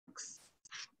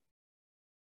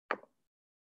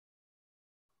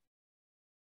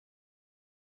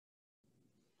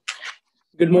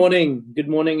Good morning. Good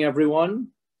morning, everyone.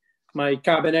 My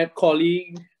cabinet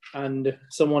colleague and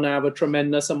someone I have a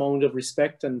tremendous amount of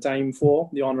respect and time for,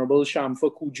 the Honourable Shamfa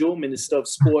Cudjoe, Minister of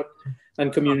Sport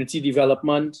and Community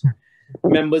Development,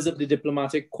 members of the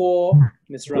Diplomatic Corps,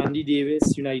 Ms. Randy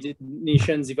Davis, United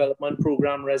Nations Development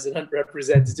Programme Resident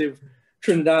Representative,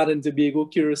 Trinidad and Tobago,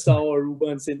 Curacao,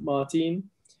 Aruba, and St. Martin,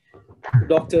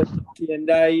 Dr.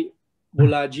 Kiendai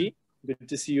Bolaji, good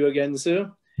to see you again,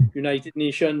 sir. United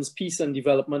Nations Peace and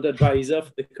Development Advisor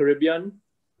for the Caribbean.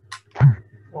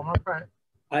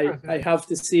 I have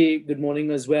to say good morning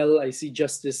as well. I see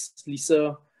Justice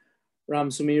Lisa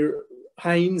Ramsumir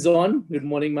Hines on. Good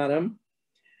morning, madam.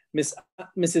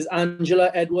 Mrs. Angela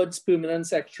Edwards, Permanent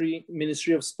Secretary,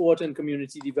 Ministry of Sport and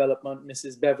Community Development.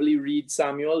 Mrs. Beverly Reed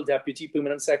Samuel, Deputy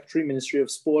Permanent Secretary, Ministry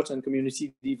of Sport and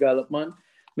Community Development.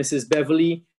 Mrs.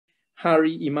 Beverly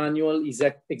Harry Emmanuel,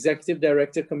 Executive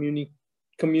Director, Community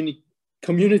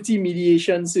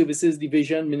Mediation Services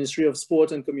Division, Ministry of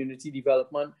Sport and Community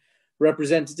Development,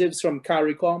 representatives from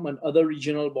CARICOM and other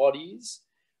regional bodies,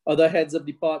 other heads of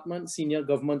department, senior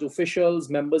government officials,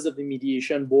 members of the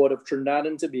Mediation Board of Trinidad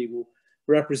and Tobago,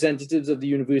 representatives of the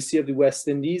University of the West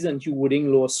Indies and Hugh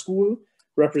Wooding Law School,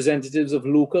 representatives of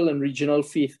local and regional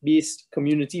faith-based,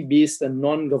 community-based and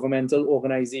non-governmental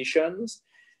organizations,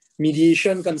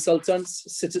 mediation consultants,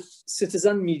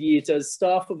 citizen mediators,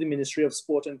 staff of the Ministry of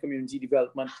Sport and Community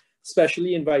Development,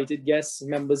 specially invited guests,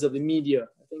 members of the media.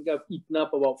 I think I've eaten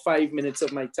up about 5 minutes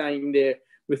of my time there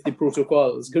with the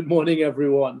protocols. Good morning,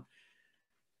 everyone.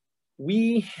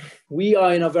 We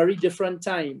are in a very different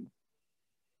time,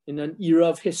 in an era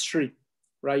of history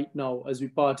right now, as we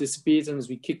participate and as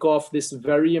we kick off this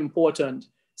very important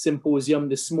symposium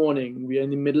this morning. We are in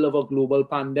the middle of a global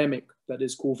pandemic, that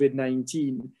is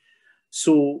COVID-19.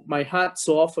 So my hat's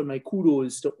off and my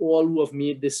kudos to all who have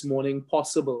made this morning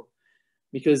possible,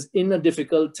 because in a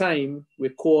difficult time, we're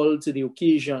called to the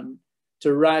occasion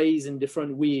to rise in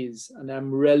different ways. And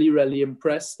I'm really, really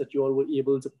impressed that you all were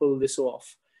able to pull this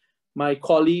off. My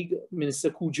colleague, Minister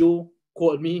Cudjoe,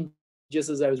 called me just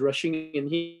as I was rushing in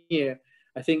here.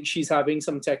 I think she's having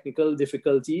some technical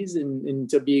difficulties in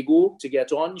Tobago to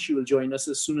get on. She will join us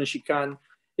as soon as she can,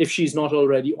 if she's not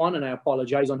already on, and I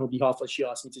apologize on her behalf as she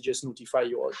asked me to just notify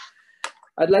you all.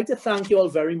 I'd like to thank you all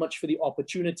very much for the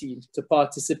opportunity to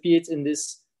participate in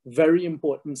this very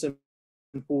important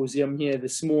symposium here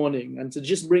this morning, and to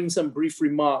just bring some brief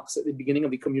remarks at the beginning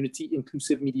of the Community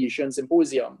Inclusive Mediation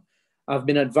Symposium. I've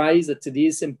been advised that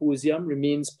today's symposium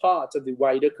remains part of the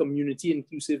wider Community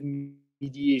Inclusive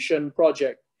Mediation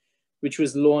project, which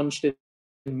was launched in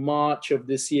March of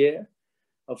this year.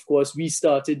 Of course, we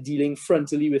started dealing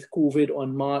frontally with COVID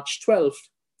on March 12th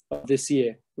of this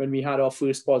year, when we had our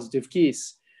first positive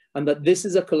case, and that this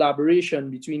is a collaboration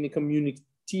between the Community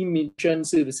Mediation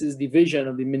Services Division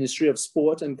of the Ministry of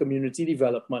Sport and Community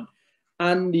Development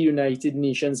and the United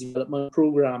Nations Development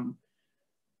Programme,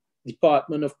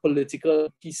 Department of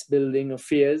Political Peacebuilding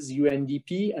Affairs,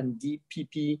 UNDP, and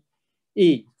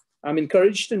DPPA. I'm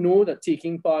encouraged to know that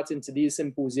taking part in today's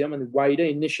symposium and the wider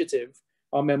initiative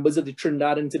are members of the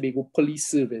Trinidad and Tobago Police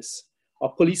Service.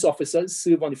 Our police officers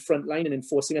serve on the front line in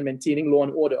enforcing and maintaining law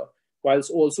and order,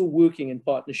 whilst also working in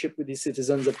partnership with the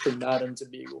citizens of Trinidad and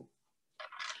Tobago.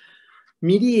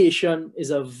 Mediation is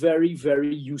a very,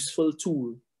 very useful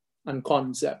tool and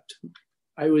concept.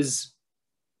 I was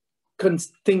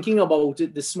thinking about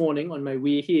it this morning on my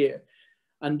way here,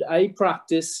 and I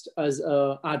practiced as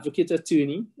an advocate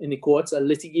attorney in the courts, a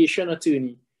litigation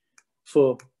attorney,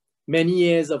 for many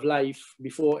years of life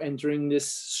before entering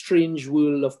this strange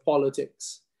world of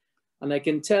politics. And I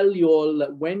can tell you all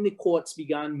that when the courts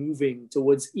began moving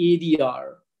towards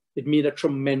ADR, it made a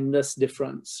tremendous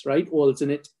difference, right?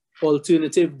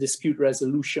 Alternative dispute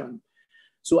resolution.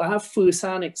 So I have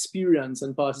firsthand experience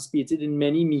and participated in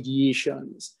many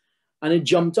mediations. And it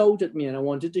jumped out at me, and I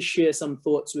wanted to share some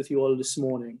thoughts with you all this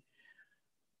morning.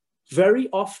 Very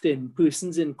often,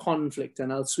 persons in conflict,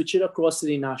 and I'll switch it across to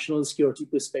the national security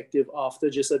perspective after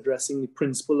just addressing the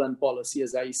principle and policy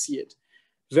as I see it.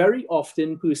 Very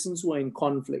often, persons who are in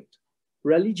conflict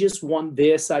really just want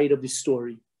their side of the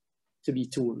story to be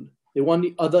told. They want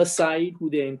the other side, who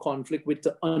they're in conflict with,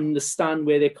 to understand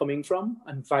where they're coming from,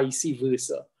 and vice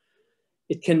versa.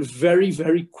 It can very,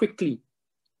 very quickly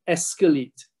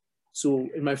escalate. So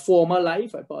in my former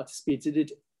life, I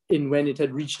participated in when it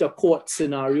had reached a court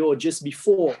scenario, or just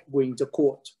before going to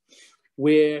court,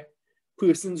 where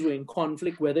persons were in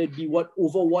conflict, whether it be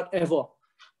over whatever,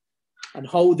 and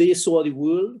how they saw the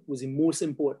world was the most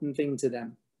important thing to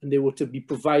them. And they were to be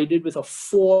provided with a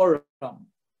forum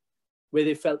where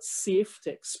they felt safe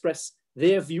to express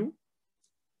their view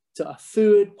to a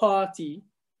third party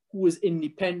who is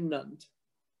independent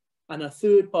and a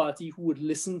third party who would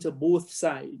listen to both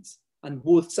sides, and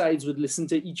both sides would listen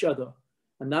to each other.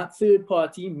 And that third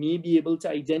party may be able to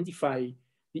identify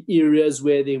the areas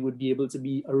where there would be able to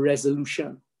be a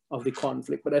resolution of the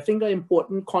conflict. But I think an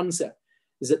important concept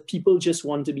is that people just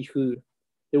want to be heard.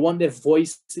 They want their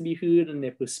voice to be heard and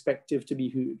their perspective to be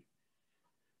heard.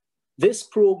 This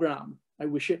program, I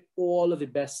wish it all of the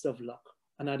best of luck.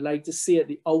 And I'd like to say at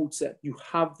the outset, you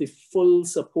have the full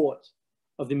support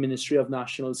of the Ministry of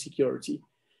National Security,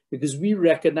 because we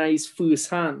recognize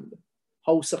firsthand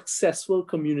how successful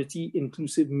community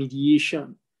inclusive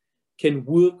mediation can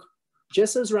work,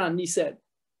 just as Randy said,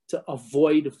 to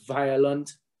avoid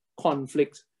violent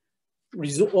conflict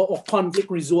or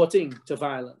conflict resorting to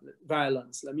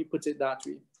violence. Let me put it that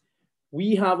way.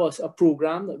 We have a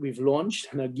program that we've launched,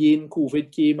 and again,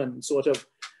 COVID came and sort of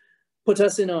put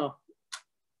us in a,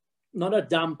 not a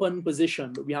dampened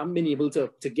position, but we haven't been able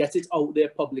to get it out there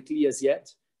publicly as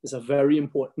yet. It's a very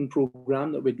important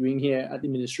program that we're doing here at the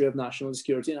Ministry of National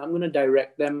Security, and I'm going to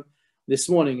direct them this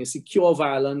morning, a secure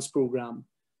violence program,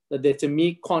 that they're to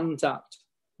make contact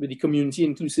with the Community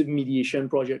Inclusive Mediation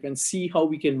Project and see how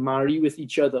we can marry with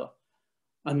each other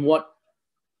and what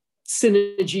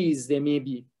synergies there may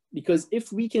be. Because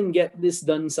if we can get this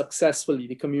done successfully,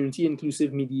 the Community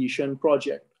Inclusive Mediation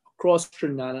Project across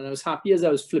Trinidad, and I was happy as I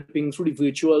was flipping through the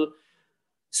virtual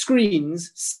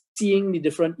screens, seeing the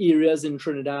different areas in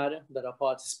Trinidad that are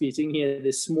participating here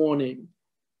this morning,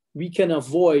 we can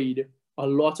avoid a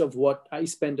lot of what I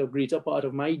spent a greater part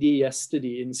of my day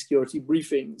yesterday in security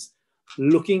briefings,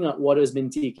 looking at what has been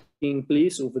taking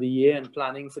place over the year and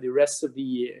planning for the rest of the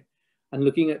year, and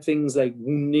looking at things like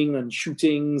wounding and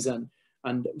shootings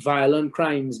and violent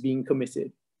crimes being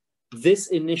committed. This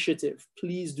initiative,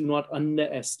 please do not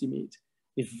underestimate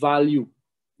the value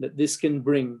that this can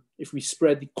bring if we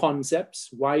spread the concepts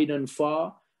wide and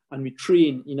far and we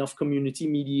train enough community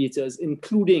mediators,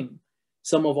 including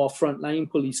some of our frontline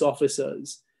police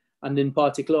officers, and in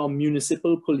particular, our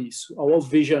municipal police. Our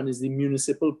vision is the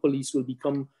municipal police will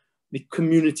become the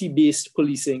community-based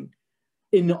policing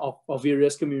in our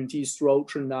various communities throughout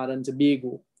Trinidad and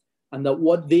Tobago. And that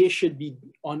what they should be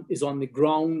on is on the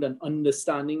ground and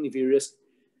understanding the various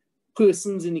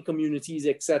persons in the communities,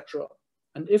 etc.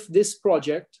 And if this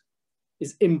project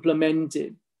is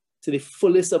implemented to the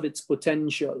fullest of its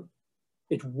potential,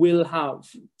 it will have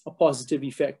a positive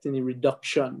effect in the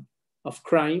reduction of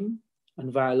crime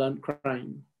and violent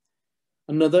crime.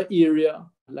 Another area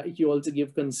I'd like you all to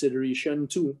give consideration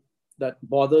to that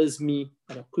bothers me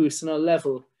at a personal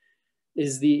level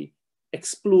is the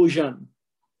explosion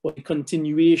or the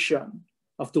continuation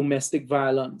of domestic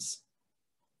violence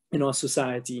in our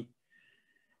society.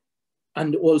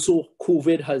 And also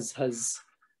COVID has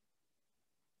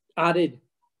added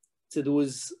to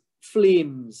those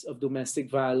flames of domestic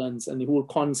violence and the whole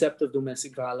concept of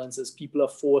domestic violence as people are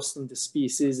forced into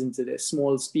spaces, into their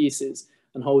small spaces,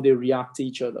 and how they react to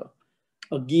each other.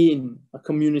 Again, a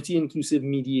community inclusive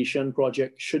mediation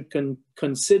project should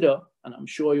consider, and I'm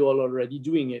sure you're all already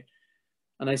doing it,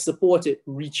 and I support it,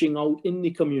 reaching out in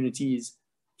the communities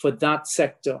for that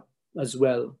sector as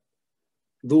well.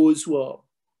 Those who are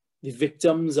the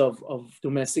victims of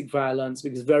domestic violence,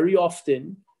 because very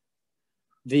often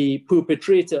the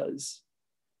perpetrators,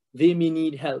 they may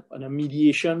need help, and a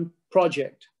mediation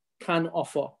project can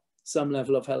offer some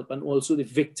level of help. And also the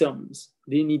victims,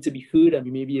 they need to be heard, and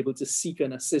we may be able to seek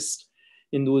and assist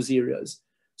in those areas.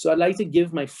 So I'd like to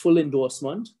give my full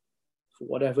endorsement for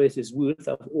whatever it is worth.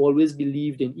 I've always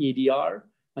believed in ADR,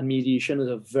 and mediation is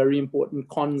a very important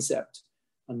concept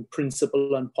and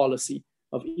principle and policy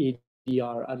of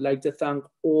ADR. I'd like to thank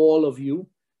all of you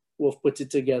who have put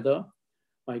it together.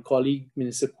 My colleague,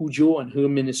 Minister Cujo, and her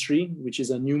ministry, which is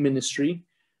a new ministry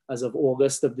as of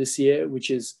August of this year,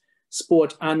 which is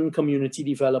Sport and Community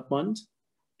Development.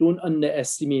 Don't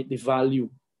underestimate the value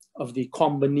of the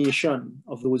combination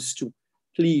of those two.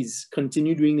 Please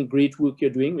continue doing the great work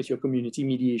you're doing with your community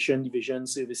mediation division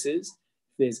services.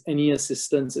 If there's any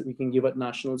assistance that we can give at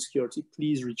National Security,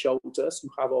 please reach out to us. You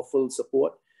have our full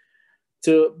support.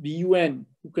 To the UN,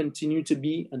 who continue to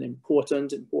be an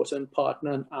important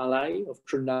partner and ally of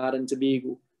Trinidad and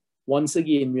Tobago. Once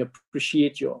again, we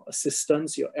appreciate your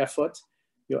assistance, your effort,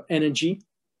 your energy,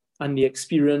 and the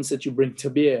experience that you bring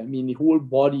to bear. I mean, the whole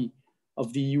body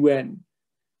of the UN,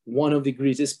 one of the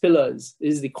greatest pillars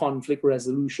is the conflict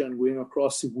resolution, going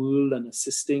across the world and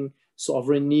assisting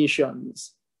sovereign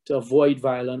nations to avoid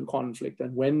violent conflict.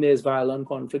 And when there's violent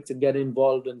conflict, to get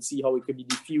involved and see how it could be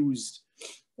diffused,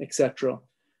 etc.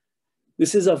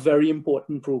 This is a very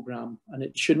important program, and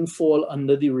it shouldn't fall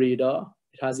under the radar.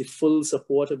 It has the full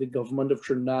support of the government of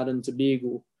Trinidad and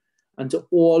Tobago. And to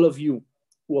all of you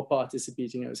who are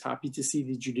participating, I was happy to see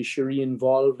the judiciary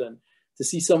involved and to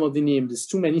see some of the names. There's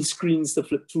too many screens to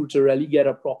flip through to really get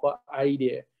a proper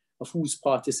idea of who's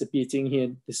participating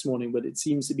here this morning, but it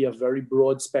seems to be a very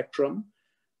broad spectrum.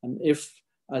 And if,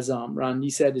 as Randy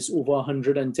said, it's over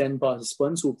 110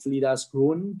 participants, hopefully that's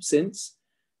grown since.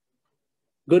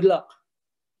 Good luck.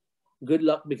 Good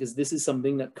luck, because this is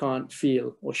something that can't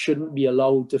fail or shouldn't be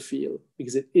allowed to fail,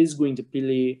 because it is going to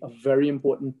play a very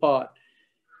important part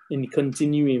in the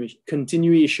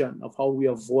continuation of how we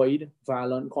avoid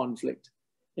violent conflict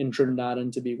in Trinidad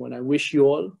and Tobago. And I wish you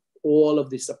all of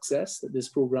the success that this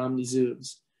program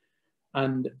deserves.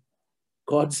 And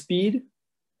Godspeed,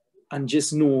 and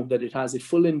just know that it has a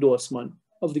full endorsement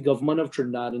of the government of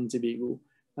Trinidad and Tobago.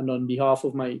 And on behalf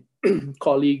of my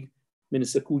colleague,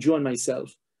 Minister Cujo, and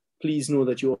myself, please know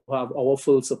that you have our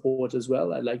full support as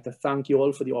well. I'd like to thank you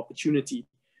all for the opportunity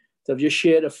to have just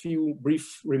shared a few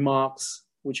brief remarks,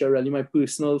 which are really my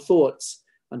personal thoughts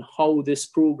on how this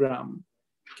program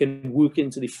can work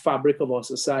into the fabric of our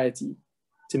society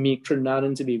to make Trinidad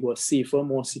and Tobago a safer,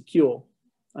 more secure,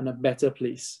 and a better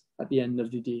place at the end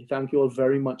of the day. Thank you all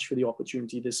very much for the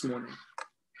opportunity this morning.